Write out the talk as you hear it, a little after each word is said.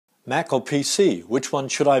Mac or PC, which one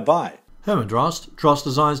should I buy? Herman Drost,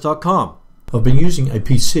 DrostDesigns.com. I've been using a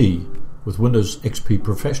PC with Windows XP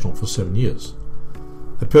Professional for 7 years.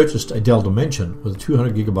 I purchased a Dell Dimension with a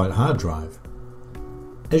 200GB hard drive.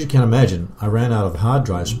 As you can imagine, I ran out of hard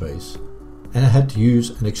drive space and I had to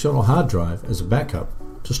use an external hard drive as a backup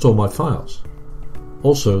to store my files.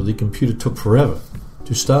 Also, the computer took forever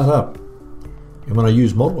to start up, and when I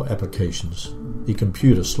used multiple applications, the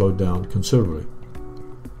computer slowed down considerably.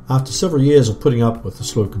 After several years of putting up with the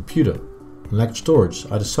slow computer and lack of storage,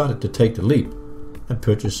 I decided to take the leap and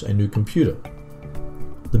purchase a new computer.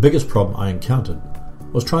 The biggest problem I encountered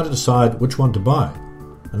was trying to decide which one to buy,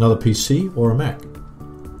 another PC or a Mac.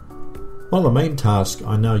 One of the main tasks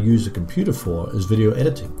I now use the computer for is video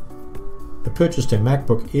editing. I purchased a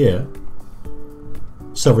MacBook Air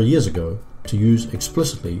several years ago to use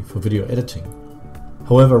explicitly for video editing.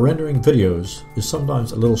 However, rendering videos is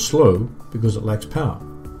sometimes a little slow because it lacks power.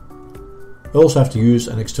 I also have to use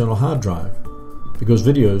an external hard drive because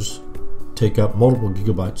videos take up multiple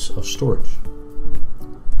gigabytes of storage.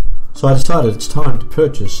 So I decided it's time to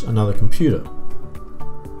purchase another computer.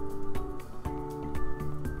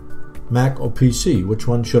 Mac or PC, which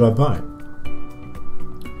one should I buy?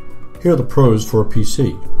 Here are the pros for a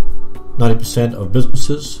PC. 90% of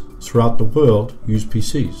businesses throughout the world use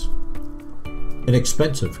PCs.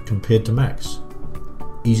 Inexpensive compared to Macs.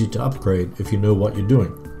 Easy to upgrade if you know what you're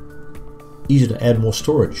doing. Easy to add more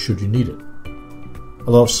storage should you need it.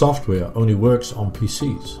 A lot of software only works on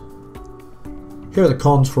PCs. Here are the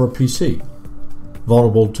cons for a PC.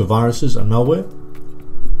 Vulnerable to viruses and malware.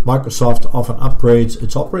 Microsoft often upgrades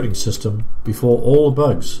its operating system before all the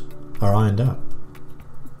bugs are ironed out.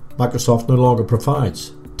 Microsoft no longer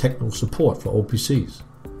provides technical support for all PCs.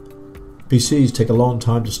 PCs take a long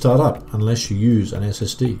time to start up unless you use an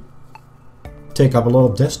SSD. Take up a lot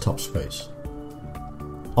of desktop space.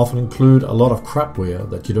 Often include a lot of crapware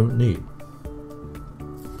that you don't need.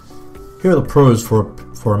 Here are the pros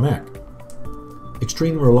for a Mac.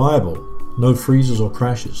 Extremely reliable, no freezes or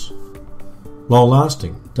crashes. Long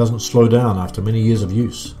lasting, doesn't slow down after many years of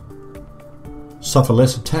use. Suffer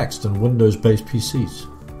less attacks than Windows-based PCs.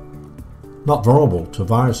 Not vulnerable to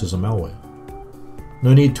viruses and malware.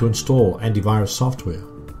 No need to install antivirus software.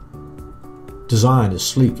 Design is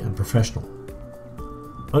sleek and professional.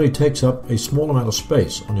 Only takes up a small amount of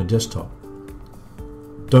space on your desktop.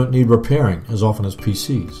 Don't need repairing as often as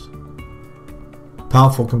PCs.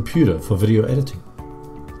 Powerful computer for video editing.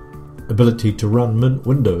 Ability to run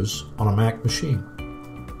Windows on a Mac machine.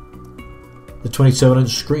 The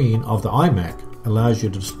 27-inch screen of the iMac allows you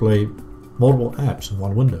to display multiple apps in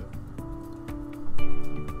one window.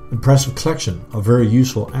 Impressive collection of very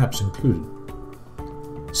useful apps included.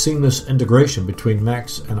 Seamless integration between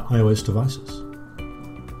Macs and iOS devices.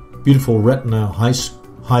 Beautiful Retina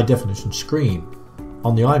high definition screen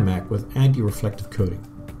on the iMac with anti-reflective coating.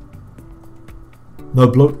 No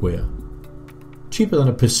bloatware. Cheaper than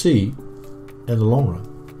a PC in the long run.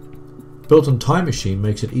 Built-in time machine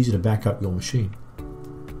makes it easy to back up your machine.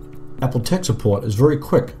 Apple tech support is very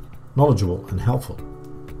quick, knowledgeable, and helpful.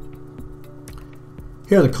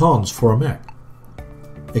 Here are the cons for a Mac.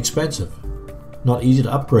 Expensive. Not easy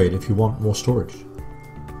to upgrade if you want more storage.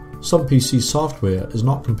 Some PC software is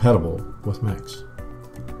not compatible with Macs.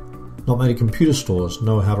 Not many computer stores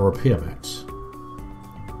know how to repair Macs.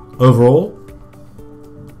 Overall,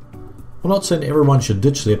 I'm not saying everyone should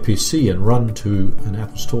ditch their PC and run to an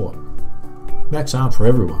Apple store. Macs aren't for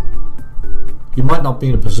everyone. You might not be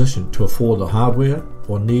in a position to afford the hardware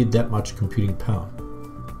or need that much computing power.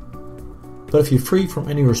 But if you're free from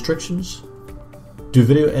any restrictions, do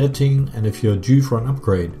video editing, and if you're due for an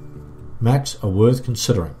upgrade, Macs are worth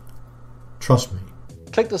considering. Trust me.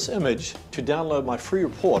 Click this image to download my free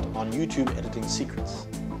report on YouTube editing secrets.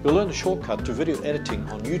 You'll learn a shortcut to video editing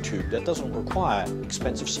on YouTube that doesn't require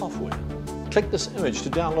expensive software. Click this image to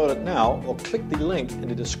download it now, or click the link in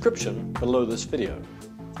the description below this video.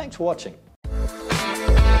 Thanks for watching.